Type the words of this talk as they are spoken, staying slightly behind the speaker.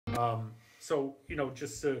So,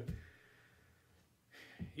 just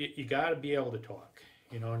you got to be able to talk,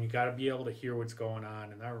 and you got to be able to hear what's going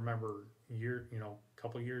on. And I remember a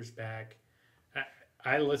couple years back,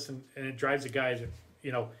 I listened, and it drives the guys,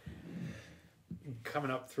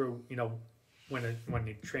 coming up through, when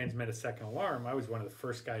they transmit a second alarm, I was one of the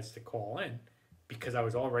first guys to call in because I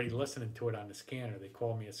was already listening to it on the scanner. They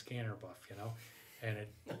called me a scanner buff, and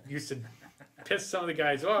it used to piss some of the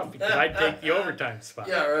guys off because I'd take the overtime spot.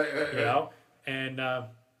 Yeah, right. And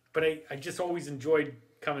but I just always enjoyed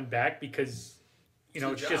coming back because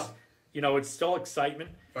it's just it's still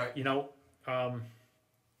excitement. Right.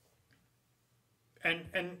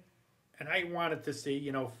 And I wanted to see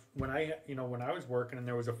when I was working and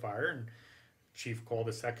there was a fire and chief called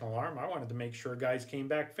a second alarm, I wanted to make sure guys came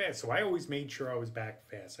back fast. So I always made sure I was back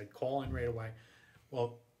fast. I'd call in right away.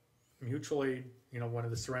 Well, mutual aid, one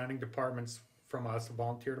of the surrounding departments from us, a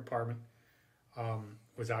volunteer department,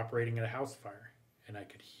 was operating at a house fire, and I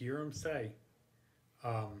could hear him say,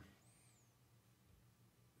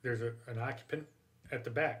 there's an occupant at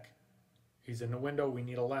the back. He's in the window. We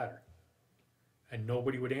need a ladder. And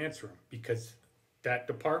nobody would answer him because that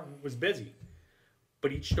department was busy.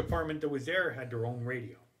 But each department that was there had their own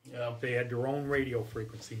radio. Yeah. They had their own radio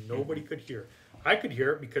frequency. Nobody could hear. I could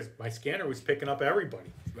hear it because my scanner was picking up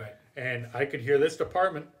everybody. Right. And I could hear this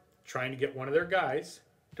department trying to get one of their guys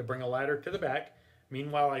to bring a ladder to the back.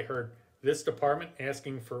 Meanwhile, I heard this department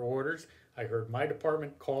asking for orders. I heard my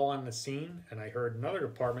department call on the scene, and I heard another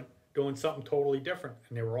department doing something totally different.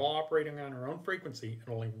 And they were all operating on their own frequency,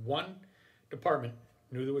 and only one department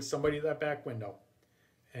knew there was somebody at that back window.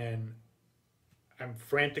 And I'm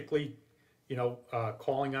frantically,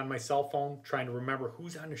 calling on my cell phone, trying to remember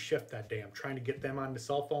who's on the shift that day. I'm trying to get them on the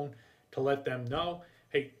cell phone to let them know,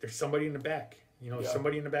 hey, there's somebody in the back.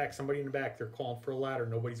 Somebody in the back. They're calling for a ladder.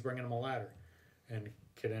 Nobody's bringing them a ladder. And the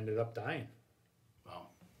kid ended up dying. Wow.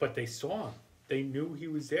 But they saw him. They knew he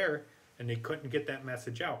was there, and they couldn't get that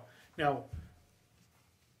message out. Now,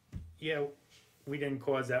 we didn't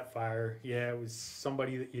cause that fire. Yeah, it was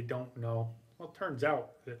somebody that you don't know. Well, it turns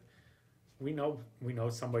out that we know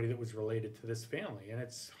somebody that was related to this family, and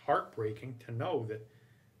it's heartbreaking to know that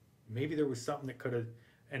maybe there was something that could have,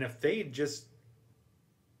 and if they had just,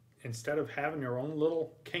 instead of having their own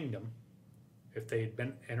little kingdom, if they had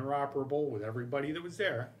been interoperable with everybody that was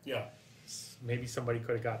there, maybe somebody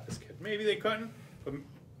could have got this kid. Maybe they couldn't, but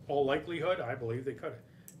all likelihood, I believe they could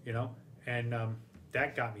have, and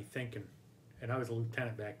that got me thinking, and I was a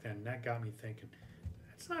lieutenant back then, and that got me thinking,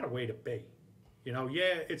 that's not a way to be.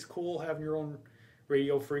 It's cool having your own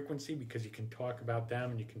radio frequency because you can talk about them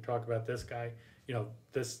and you can talk about this guy.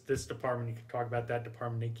 This department, you can talk about that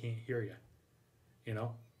department, they can't hear you.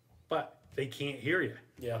 But they can't hear you.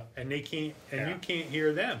 Yeah. And they can't, and you can't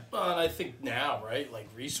hear them. Well, and I think now, right, like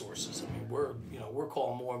resources. I mean, we're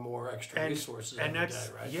calling more and more extra resources every day,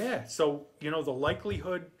 right? Yeah. So, the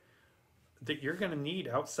likelihood that you're going to need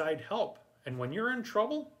outside help. And when you're in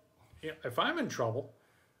trouble, if I'm in trouble,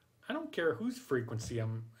 I don't care whose frequency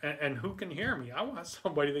I'm and who can hear me. I want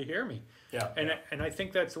somebody to hear me. Yeah. And I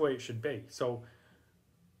think that's the way it should be. So,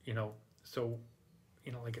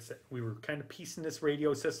 like I said, we were kind of piecing this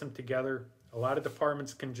radio system together. A lot of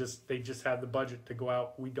departments they just have the budget to go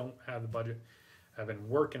out. We don't have the budget. I've been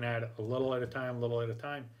working at it a little at a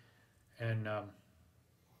time. And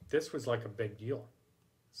this was like a big deal.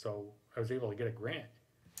 So I was able to get a grant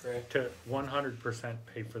to 100%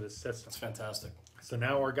 pay for this system. That's fantastic. So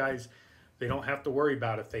now our guys, they don't have to worry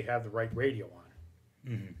about if they have the right radio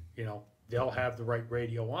on. Mm-hmm. They'll have the right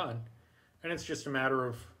radio on, and it's just a matter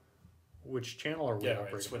of which channel are we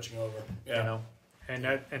operating. Right, switching over. Yeah. And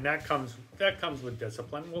that comes with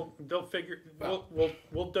discipline. We'll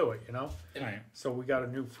do it. Right. So we got a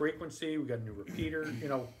new frequency, we got a new repeater.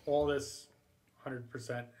 All this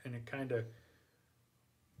 100%, and it kind of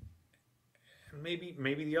maybe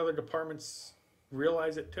the other departments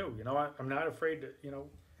realize it too. I'm not afraid to,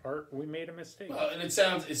 we made a mistake. Well, and it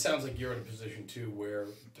sounds like you're in a position too where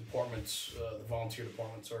departments, the volunteer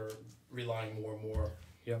departments, are relying more and more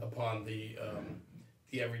upon the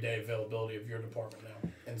everyday availability of your department now.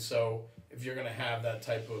 And so, if you're going to have that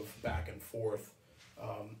type of back and forth,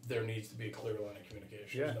 there needs to be a clear line of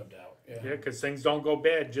communication. There's no doubt. Yeah, because things don't go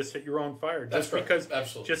bad just at your own fire.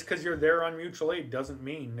 Absolutely. Just because you're there on mutual aid doesn't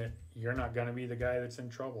mean that you're not going to be the guy that's in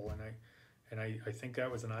trouble. And I think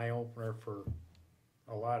that was an eye opener for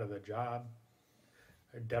a lot of the job.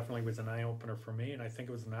 It definitely was an eye opener for me, and I think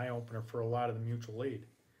it was an eye opener for a lot of the mutual aid.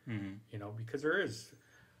 Mm-hmm. Because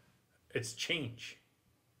it's change.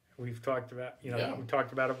 We've talked about, we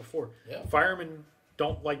talked about it before. Yeah. Firemen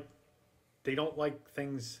don't like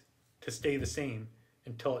things to stay the same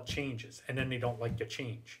until it changes, and then they don't like the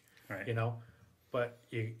change. Right. You know, but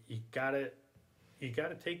you gotta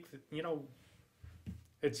take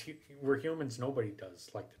we're humans. Nobody does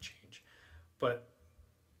like the change, but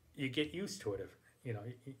you get used to it.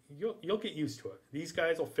 You'll get used to it. These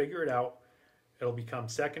guys will figure it out. It'll become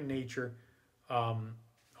second nature.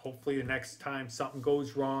 Hopefully the next time something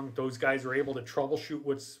goes wrong, those guys are able to troubleshoot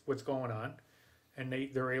what's going on, and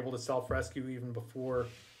they're able to self-rescue even before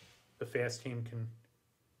the fast team can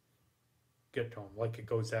get to them. Like, it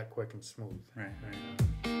goes that quick and smooth. Right.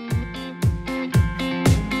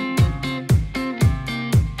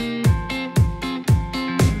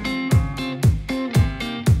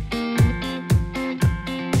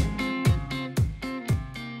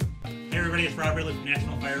 Hey everybody, it's Rob Ridley from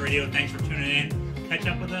National Fire Radio. Thanks for tuning in. Catch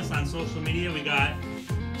up with us on social media. We got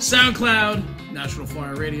SoundCloud, National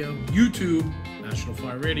Fire Radio, YouTube, National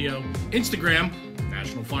Fire Radio, Instagram,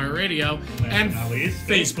 National Fire Radio, and not least,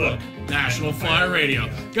 Facebook, National Fire Radio.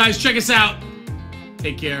 Guys, check us out.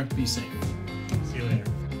 Take care. Be safe.